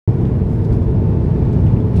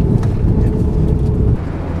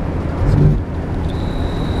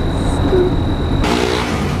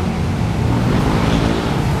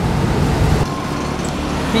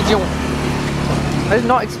did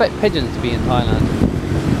not expect pigeons to be in Thailand.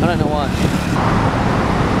 I don't know why.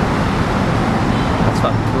 That's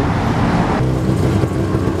fucking cool.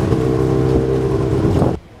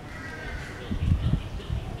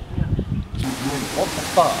 What the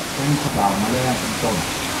fuck?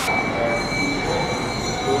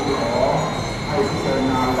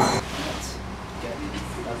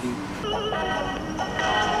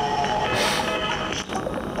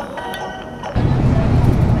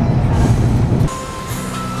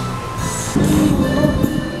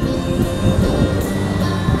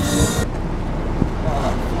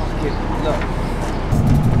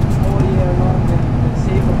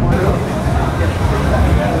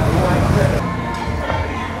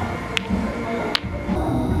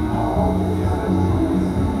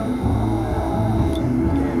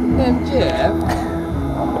 Jeff. I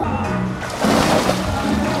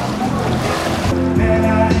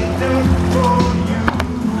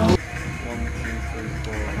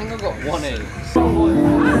think I got 1 A.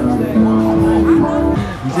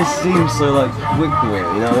 He just seems so like wicked,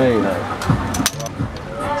 you know what I mean? Like,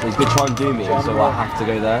 so he's gonna try and do me, so I have to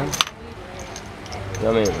go there. You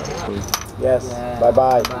know what I mean? Yes. Bye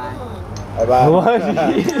bye. Bye bye. What?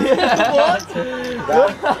 What?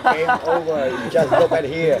 That game over. You just look at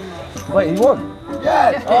here. Wait, he won?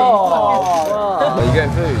 Yes. Oh. Are you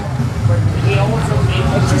getting food?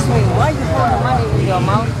 Excuse me, why you put the money in your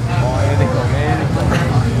mouth?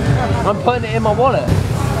 I'm putting it in my wallet.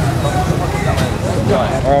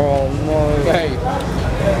 Oh no. Okay.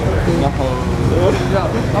 No.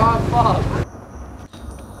 Oh fuck.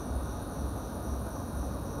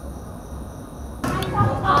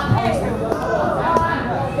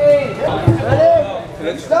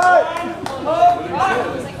 Ready? Start!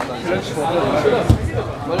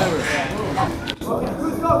 Whatever.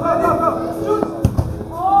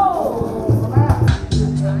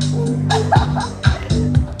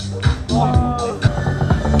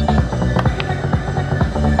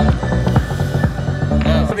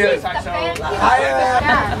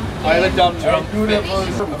 Island dump truck. Beautiful,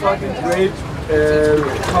 some fucking great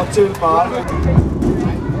cocktail bar.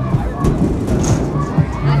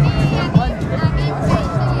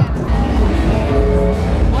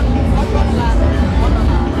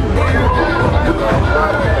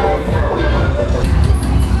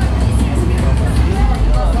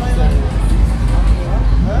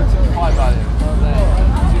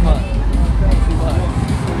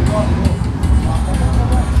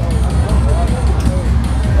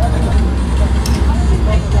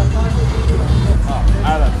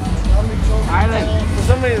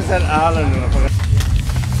 Somebody said Alan. It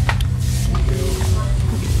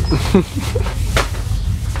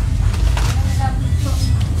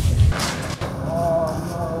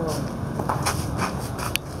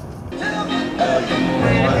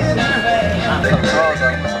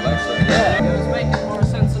was making more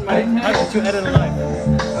sense in my head. How did you edit a live?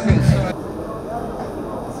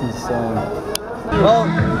 Well,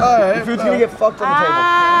 the food's gonna get fucked on the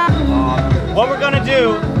table. What we're gonna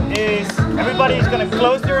do is everybody's gonna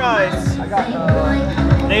close their eyes.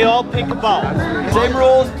 They all pick a ball. Same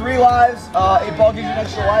rules, 3 lives, 8 ball gives you an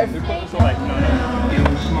extra life.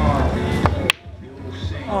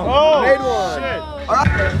 Oh, Made one. shit.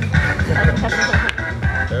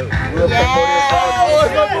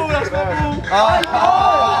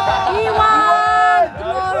 He won!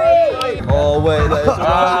 Glory! Oh wait, that is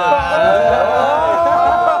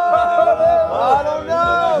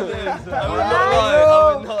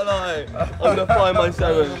I'm gonna find my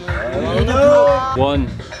 7. One.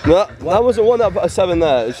 No, that wasn't one that put a 7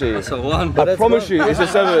 there, is she? That's a 1. I promise you, it's a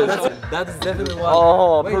 7. That's definitely 1.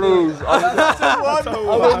 Oh, please. I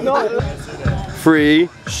would not. 3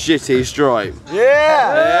 shitty stripe.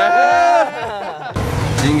 Yeah!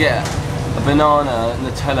 You can get a banana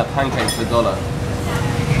Nutella pancake for $1.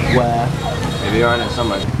 Where? Maybe around it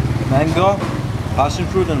somewhere. Mango, passion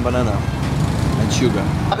fruit, and banana. And sugar.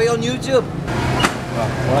 I'll be on YouTube.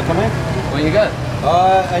 Wanna come in? Where you go?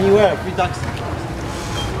 Anywhere, free taxi.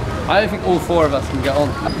 I don't think all 4 of us can get on.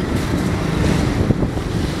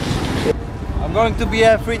 I'm going to be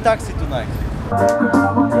a free taxi tonight.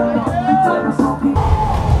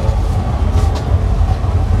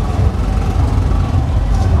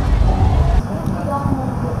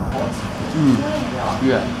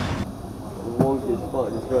 Yeah. Wonky as fuck,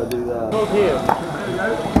 just gotta do that. Go here.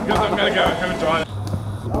 Because I'm gonna go, have a drive.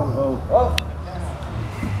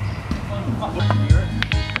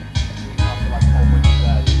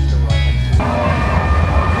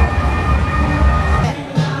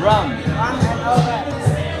 Rum.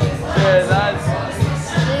 Yeah, that's.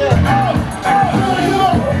 Yeah.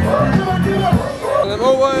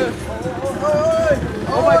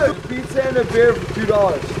 pizza and a beer for $2.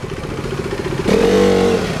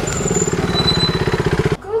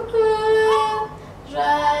 Coucou,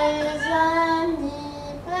 joyeux anniversaire.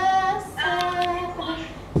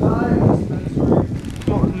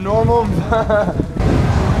 Normal.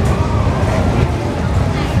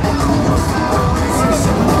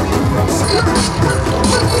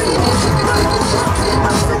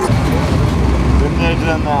 Been there,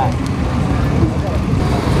 done that.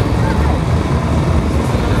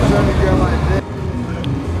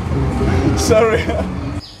 Sorry.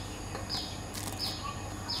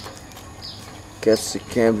 Gets the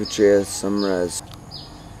temperature sunrise.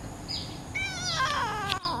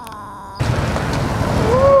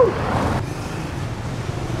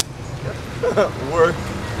 Work.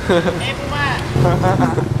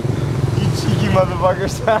 You cheeky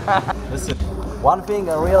motherfuckers. Listen, one thing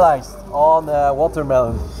I realized on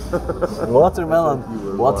watermelon. Watermelon.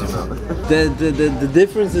 The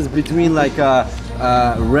differences between like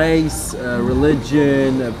race,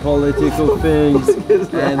 religion, political things,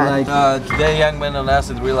 and like today young men on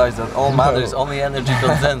acid realize that all matter is only energy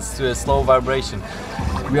condensed to a slow vibration.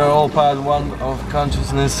 We are all part one of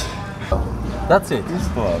consciousness. That's it. Peace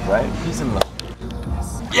and love, right? Peace and love.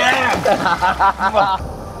 Yeah!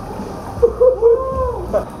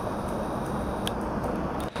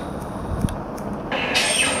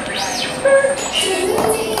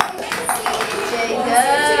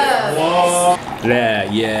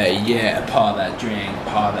 Yeah, pour that drink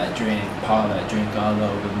all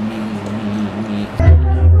over me.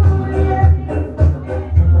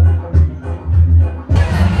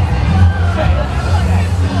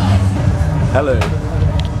 Hello.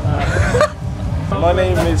 My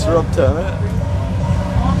name is Rob Turner.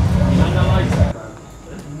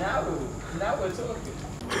 Now we're talking.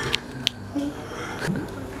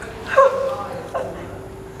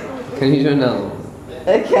 Can you do another one?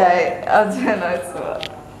 Okay, I'll do a nice one.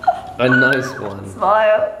 A nice one.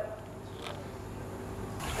 Smile.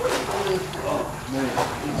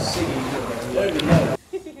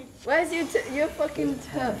 Where's your fucking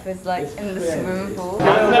turf? Is like in the swimming pool.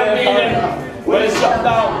 That's not meaning when it's shut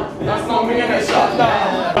down. That's not meaning it's shut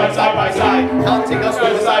down. Side by side. Can't take us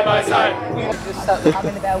with side by side. Just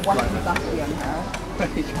having about one in the battery on her.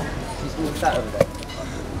 She's all sat over there.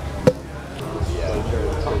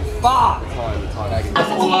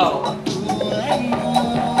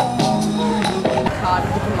 Card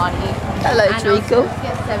with the money. Hello, And Treacle. also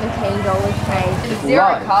get $17 paid. Zero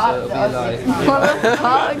Right, card. so it'll be like- What the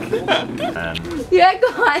fuck? Yeah,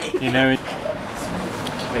 guys. You know,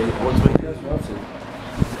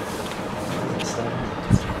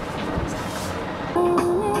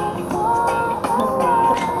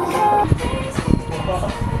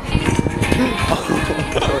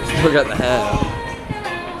 Still got the hair.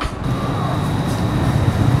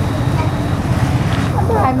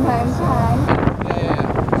 Time.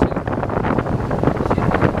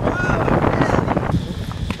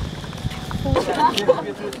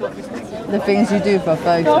 The things you do for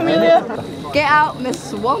photo. Get out in the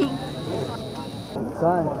swamp.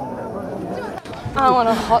 I want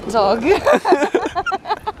a hot dog.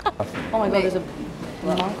 Oh my god, there's a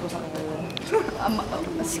monk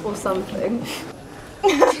or something.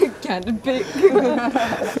 Kind of big. This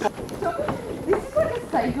is like a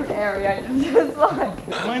sacred area. It's just like.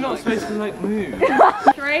 am I not supposed to like move?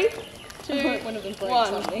 3, 2,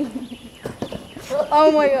 1.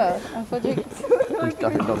 Oh my god. I thought you. We've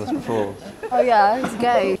definitely done this before. Oh yeah, it's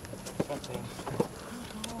gay.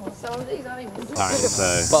 So.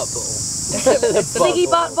 Sticky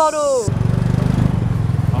butt bottle.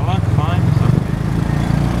 I like fine.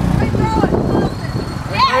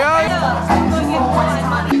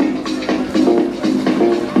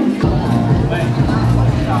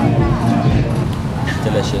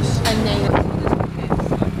 Delicious.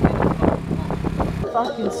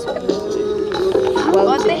 Fucking sweet.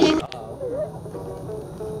 What the heck?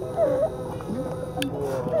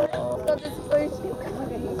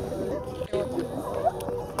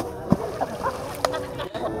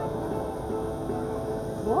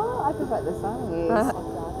 What? I prefer the size.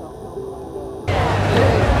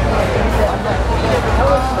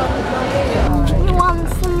 You want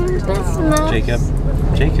some business?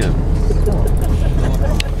 Jacob.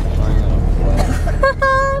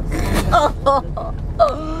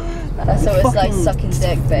 So it's like sucking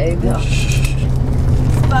dick, babe.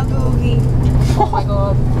 Oh my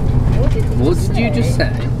god. What did you just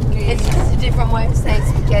say? It's just a different way of saying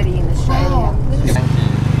spaghetti in Australia.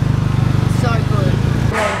 So good.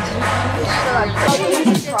 I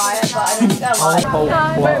should try it, but I don't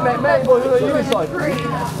like it.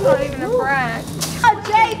 Not even a brag. Oh,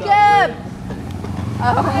 Jacob!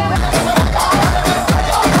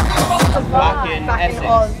 Back in Essex.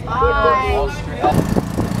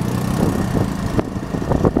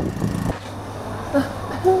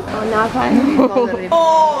 Oh, now I can't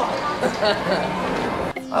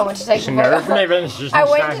I went to take a photo. I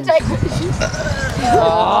went to take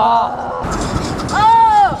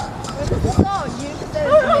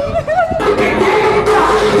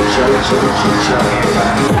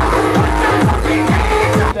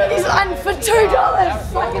He's on for $2.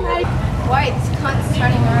 Fucking hate. Wait, this cunt's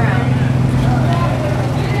turning around.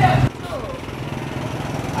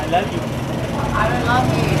 I love you. I don't love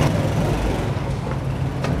you.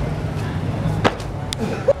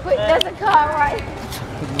 Quick, there's a car right.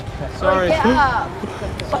 Sorry. Get up.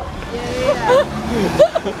 Yeah.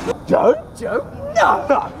 Joe? No!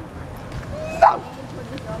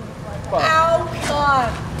 Ow, God.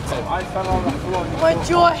 I fell on the floor. My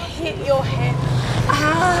jaw hit your head.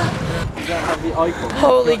 Ah. You don't have the icon.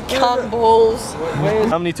 Holy cunt balls.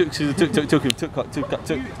 How many took?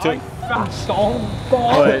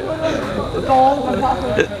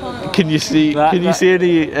 Can you see? Can you see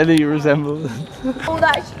any resemblance? Oh,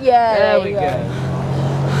 that's yeah. There we go.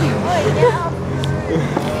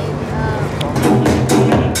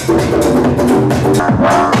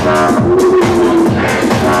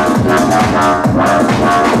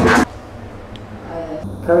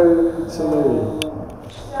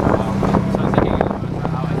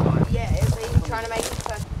 Yeah, is he trying to make it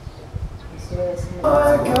fun?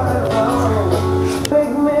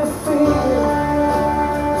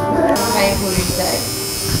 Painful, you say?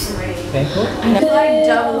 Painful? I feel like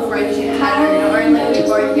double friendship pattern, not only we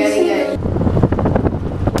both getting it.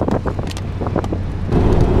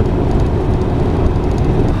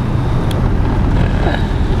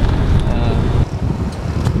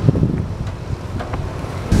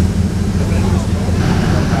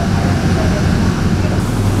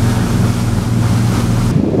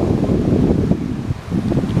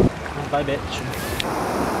 Bye, bitch.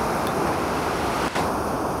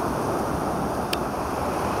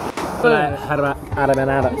 Adam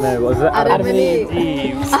no, what was it? Adam and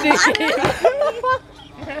Eve.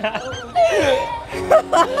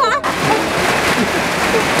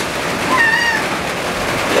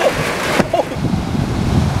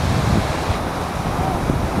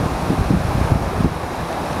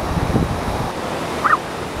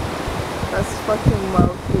 That's fucking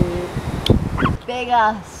well cute. Big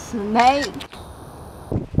ass snake.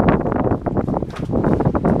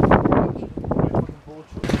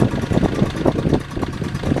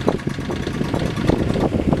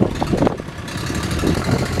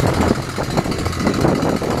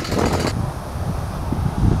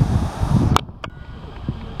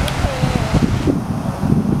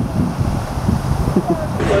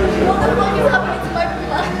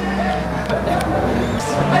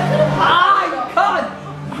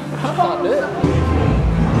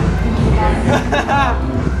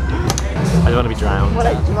 I don't want to be drowned. What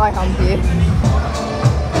a dry hump you.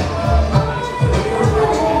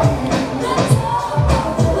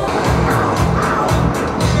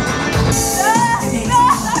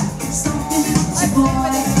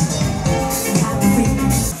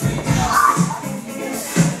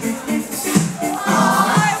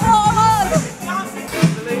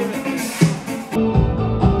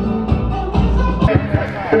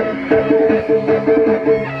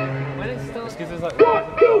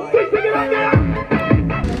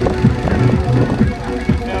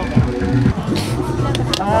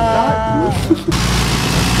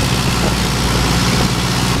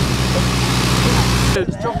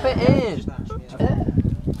 Just drop it in.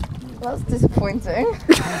 That's disappointing.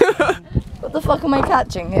 What the fuck am I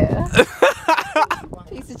catching here?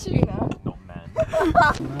 Piece of tuna. Not man.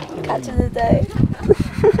 Catch of the day.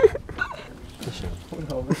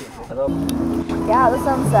 Yeah, the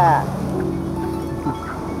sunset.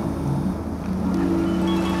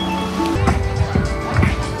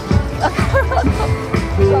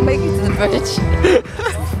 I'll make it to the bridge.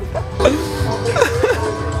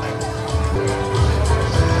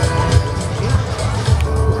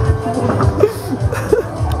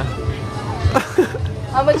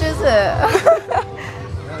 How much is it?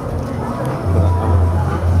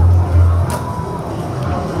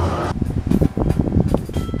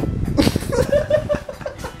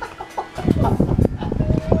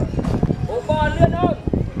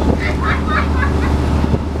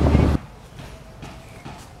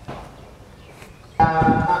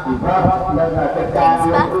 Thanks,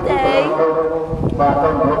 birthday.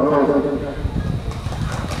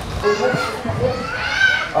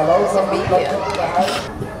 It's a video.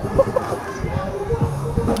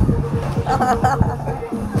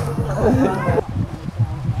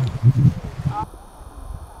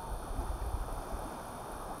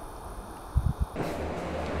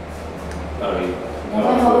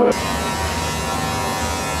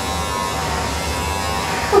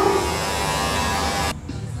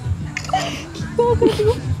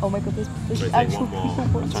 Oh my god, there's actual people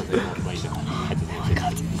watching. Oh my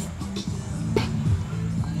god.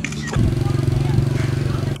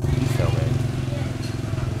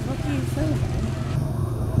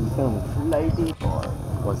 Lady.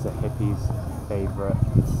 What's the hippie's favourite?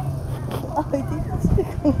 Oh, I didn't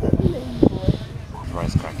call them ladyboy.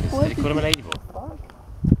 Rice crackers. Did you call him a ladyboy?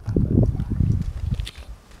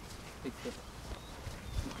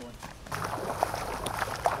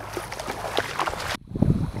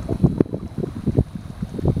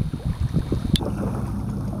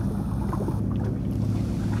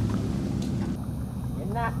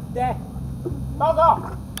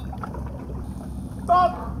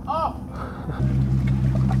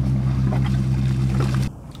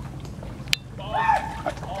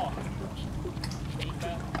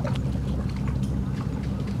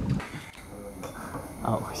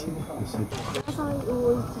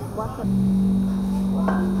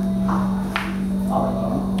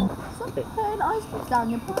 Putting ice cream down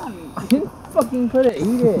your pants. I didn't fucking put it.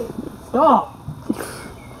 Eat it. Stop.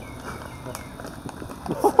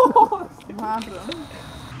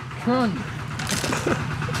 Come on.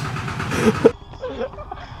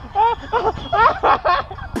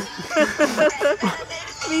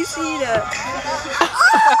 We see that.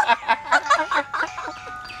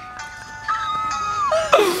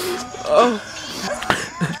 Oh.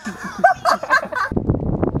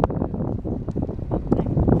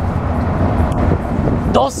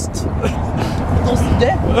 Dost. Doste.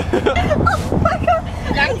 Oh my god!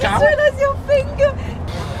 I just realised your finger!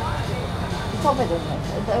 Pop it in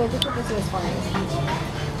there. The clip is funny.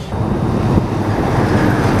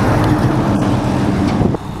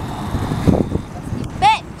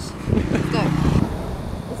 Bitch! Let's go.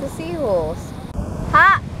 It's a seahorse. Ha!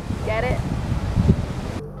 Get it?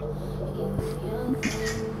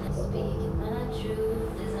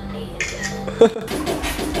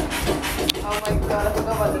 Oh my god, I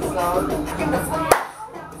forgot about this song.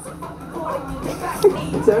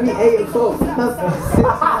 It's only 8 o'clock.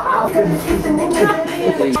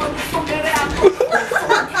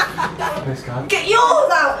 Get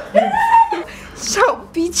yours out!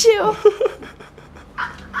 Shout, be chill.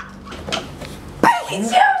 Be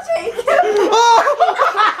chill, Jacob!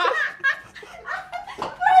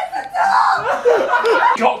 Where's the dog?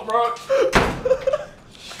 Got bro.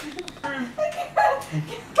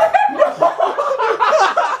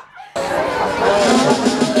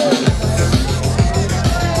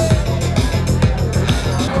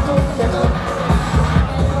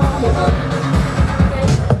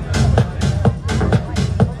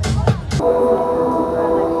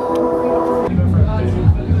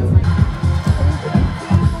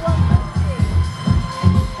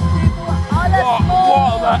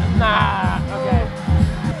 Nah, okay.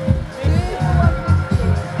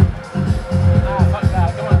 Fuck that,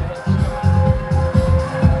 come on, bitch.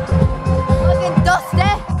 Fucking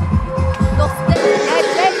Dusty! Dusty!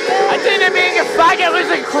 I didn't being a faggot was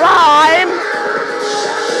a crime!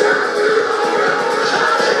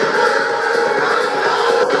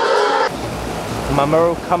 My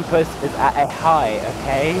moral compass is at a high,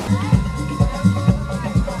 okay?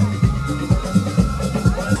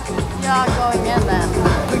 Yeah, going in then.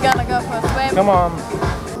 We gotta go for a swim. Come on.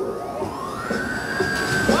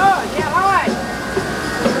 Oh, yeah, alright.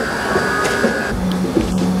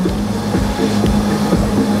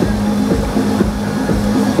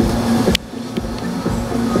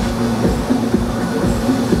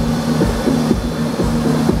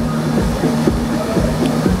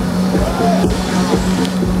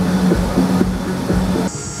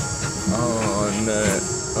 Oh no.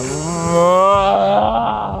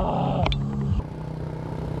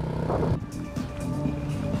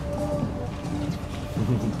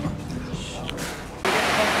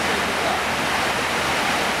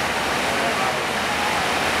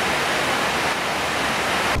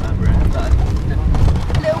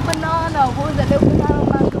 Little banana. What was it? Little banana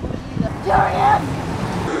man couldn't believe it. Furious!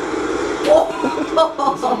 Oh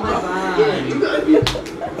my god. Yeah, you gotta be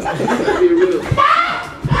real.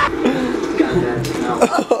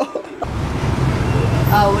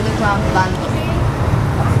 Oh, we're looking around land.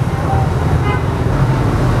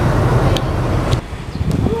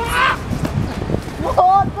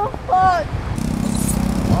 What the fuck?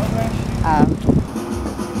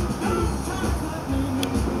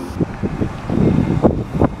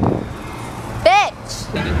 Bitch!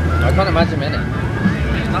 I can't imagine in it.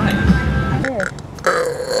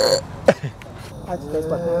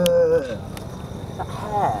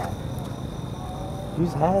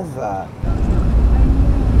 Whose hair is that?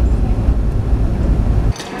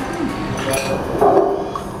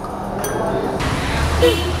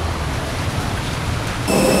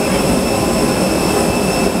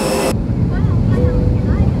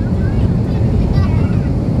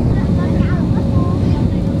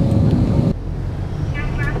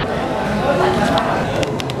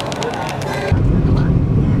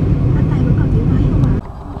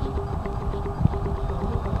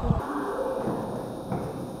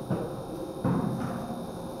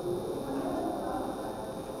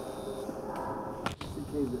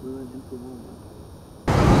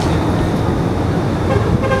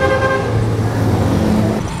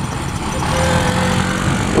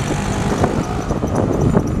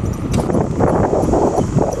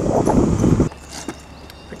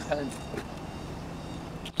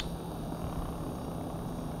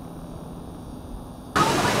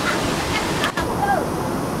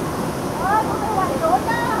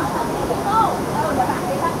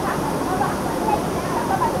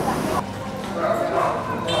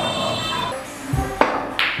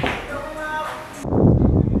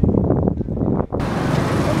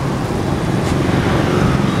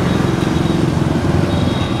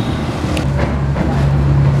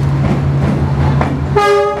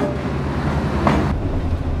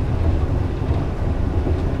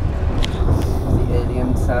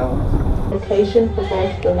 town. Location for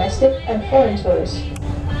both domestic and foreign tourists.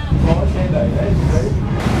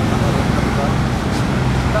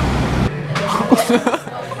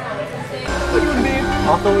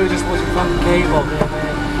 I thought we were just watching fucking K-pop there, man.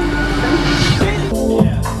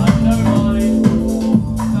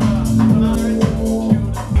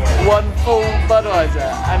 One full Budweiser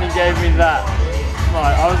and he gave me that.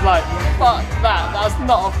 Right, I was like, fuck that, that's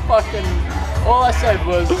not a fucking... All I said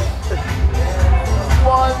was,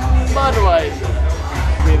 one Budweiser.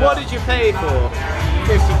 What did you pay for?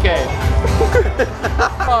 50k.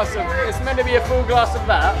 Awesome, it's meant to be a full glass of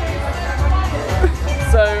that.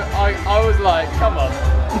 So I was like, come on.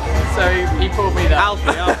 So he pulled me that.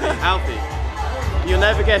 Alfie. You'll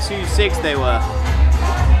never guess whose cigs they were.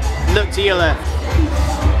 Look to your left.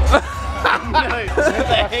 No,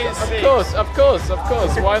 they're his cigs. Of course.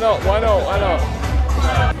 Why not?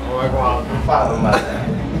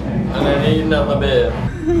 And then eat another beer.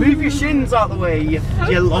 Move your shins out the way, you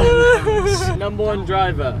long nose. Number one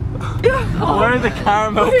driver. Where are the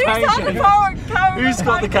caramel pancakes? Who's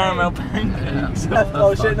got the caramel pancakes?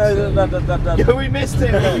 Oh shit, no. Yo, we missed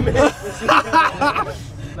it.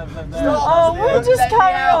 Oh, we'll just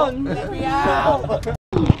carry on. Let me out.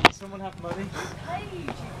 Someone have money?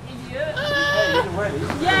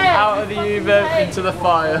 Out of the Uber into the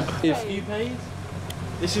fire. If you paid?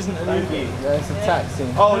 This isn't an Uber. Yeah, it's a taxi.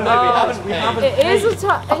 Oh no, we haven't. It is a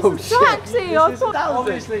taxi. I thought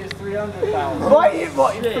Obviously it's 300,000. Why are you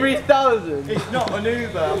what? 3,000? It's not an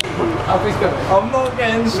Uber. Alfie's coming. I'm not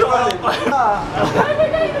getting shot.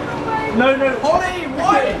 No, Holly,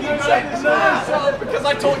 why did you say that? Because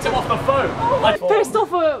I talked him off the phone. I pissed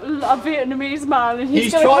off a Vietnamese man and he's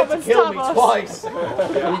He's going tried to to kill me twice.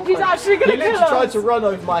 He's actually going to kill He literally us. tried to run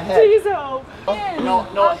over my head. Diesel.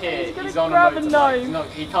 Not here. He's He's going on to grab a a motorbike. knife.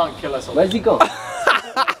 He can't kill us all. Where's he gone?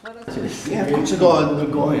 Yeah, I've got to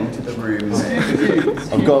go into the room,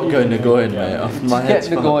 mate. I've got to go Nagoyan, mate. My head's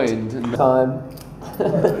Get Nagoyan. Time.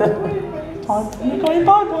 Nagoyan,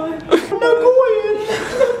 bye-bye. Nagoyan.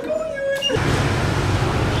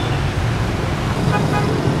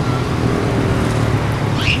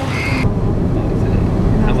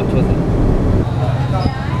 How much was it?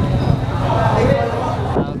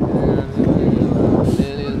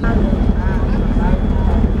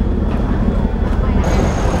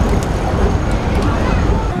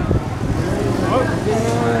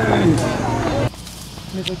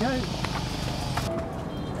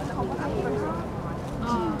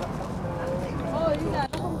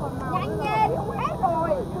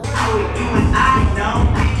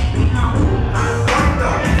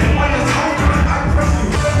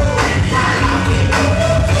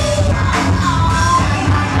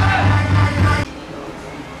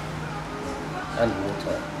 And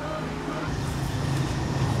water.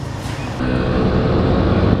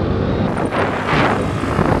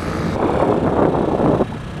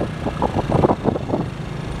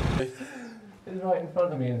 It's right in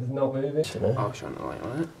front of me and it's not moving. I'll shine the light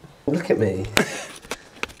on it. Look at me.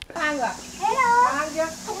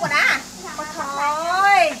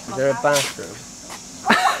 Is there a bathroom?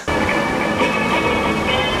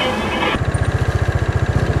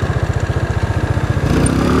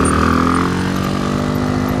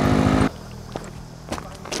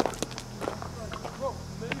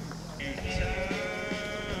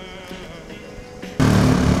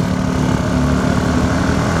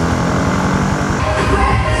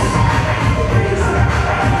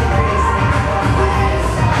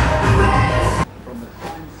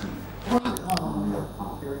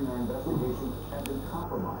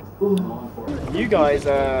 You guys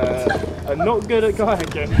are not good at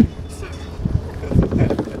kayaking.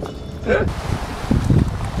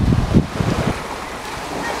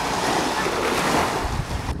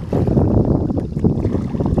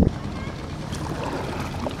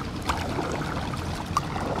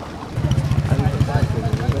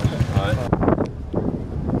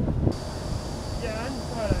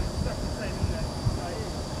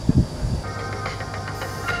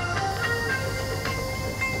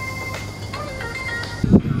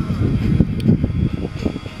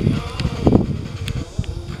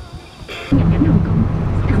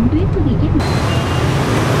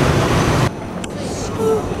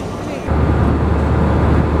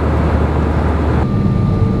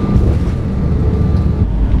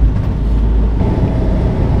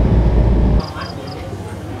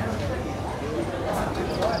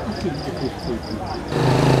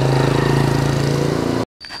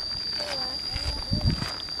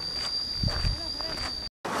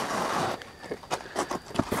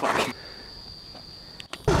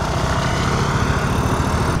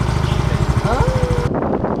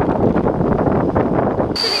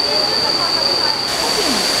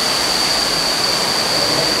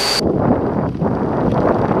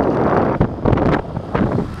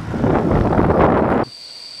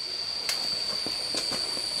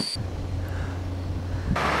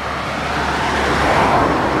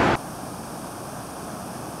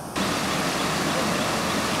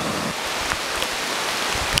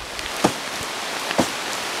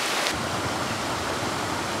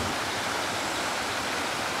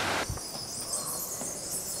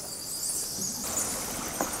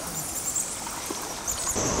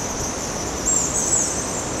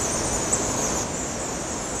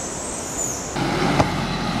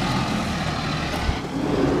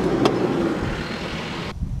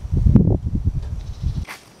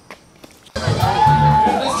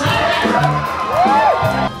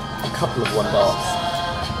 couple of 1 bars.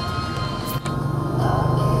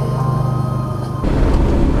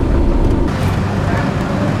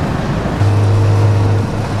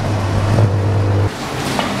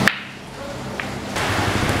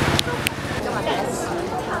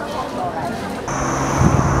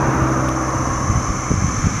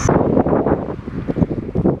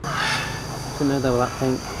 Didn't know they were that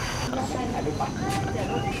pink.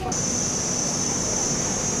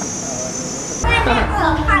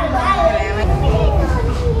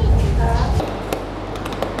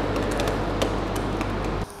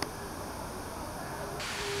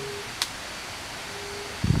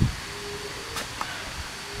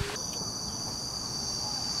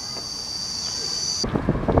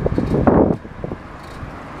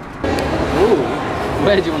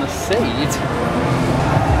 Where do you want a seat?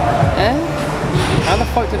 Eh? How the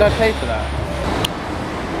fuck did I pay for that?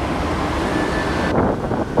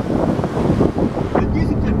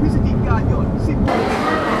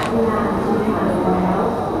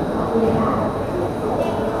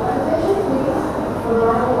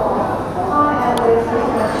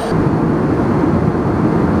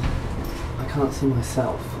 I can't see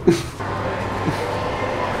myself.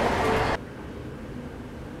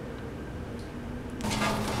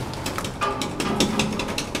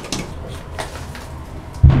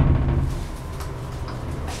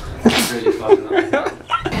 Really fun.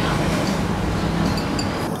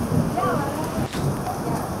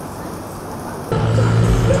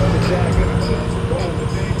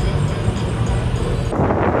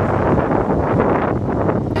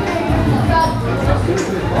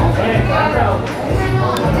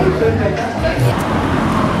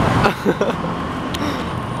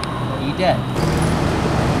 Are you dead?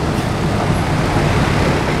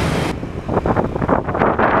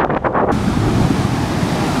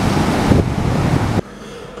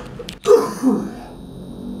 So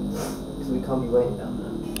we can't be waiting down there.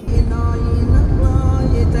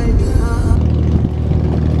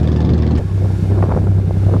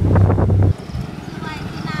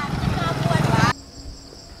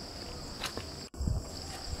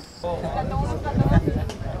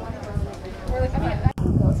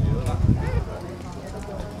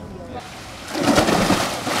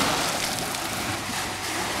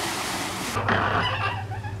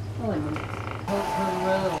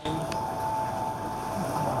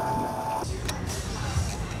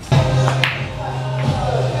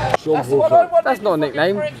 That's not a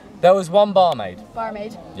nickname. There was one barmaid.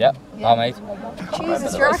 Barmaid. Yep, barmaid.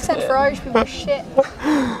 Jesus, your accent for Irish people is shit.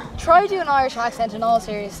 Try do an Irish accent in all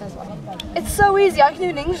seriousness. It's so easy, I can do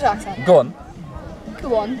an English accent. Go on.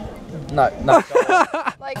 Go on. No, no.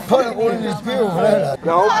 Like, Put it on his bill for that.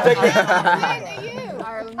 No, take it.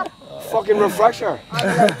 Ireland. Fucking refresher.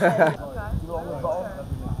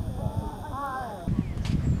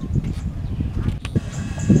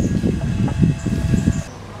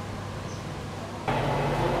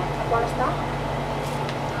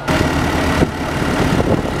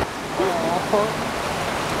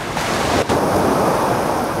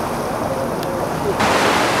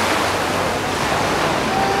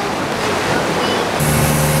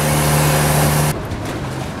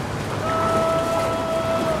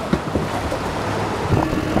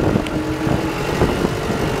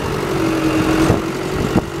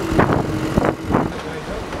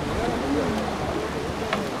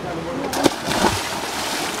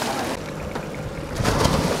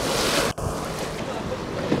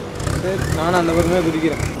 நான் அந்த பக்கமே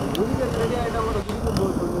குதிக்கிறேன்.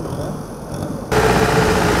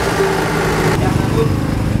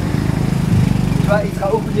 Il sera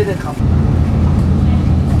obligé d'être un.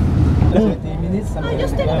 10 minutes, ça me 1000.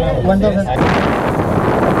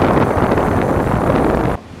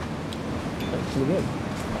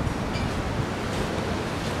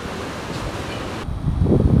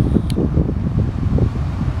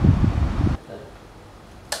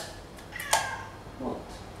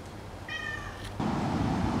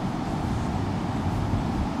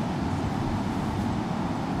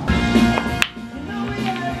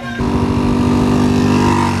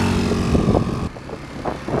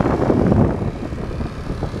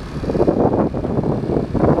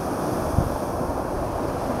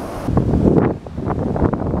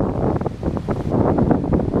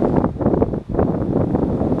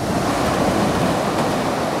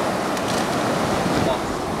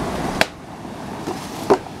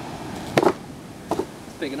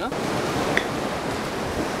 Big enough.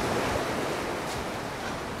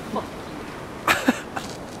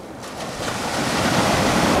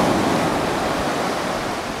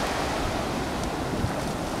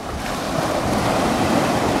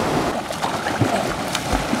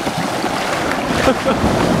 Ha ha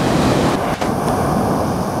ha!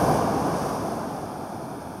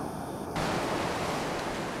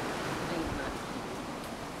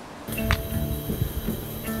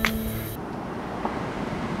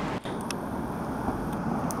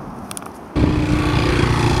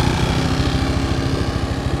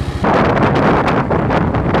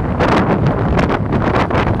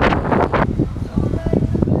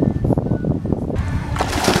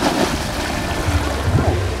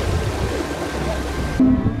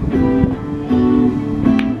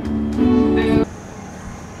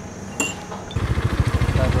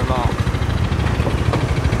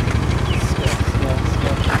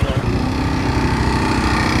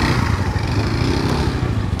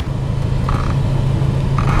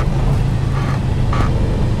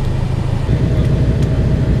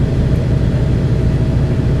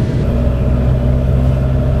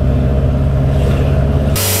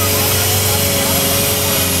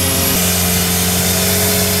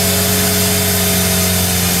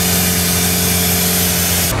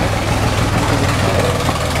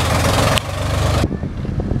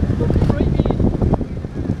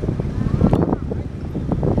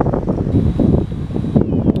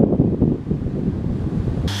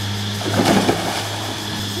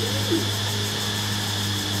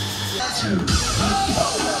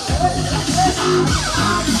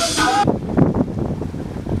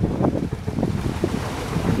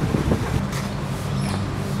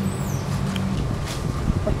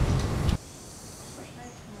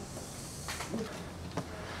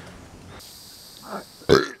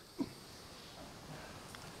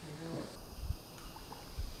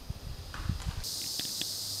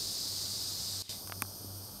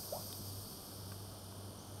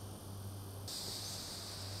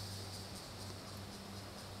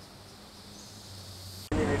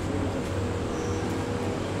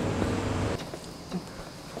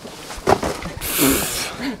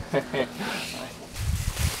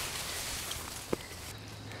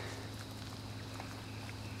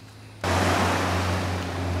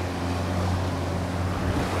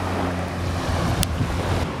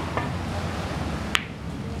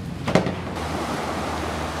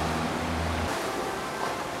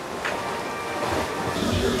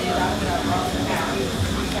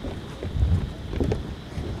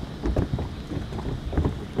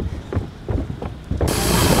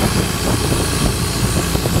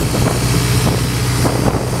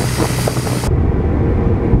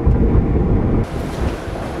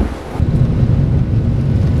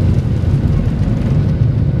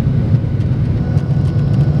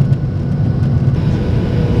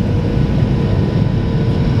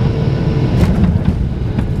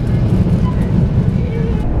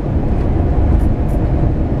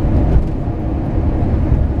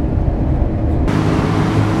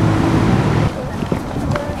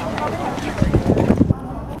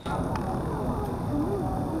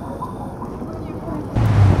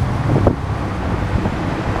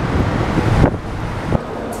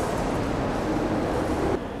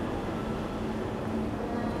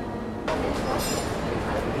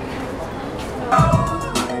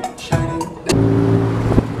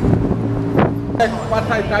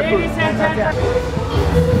 Ladies and gentlemen.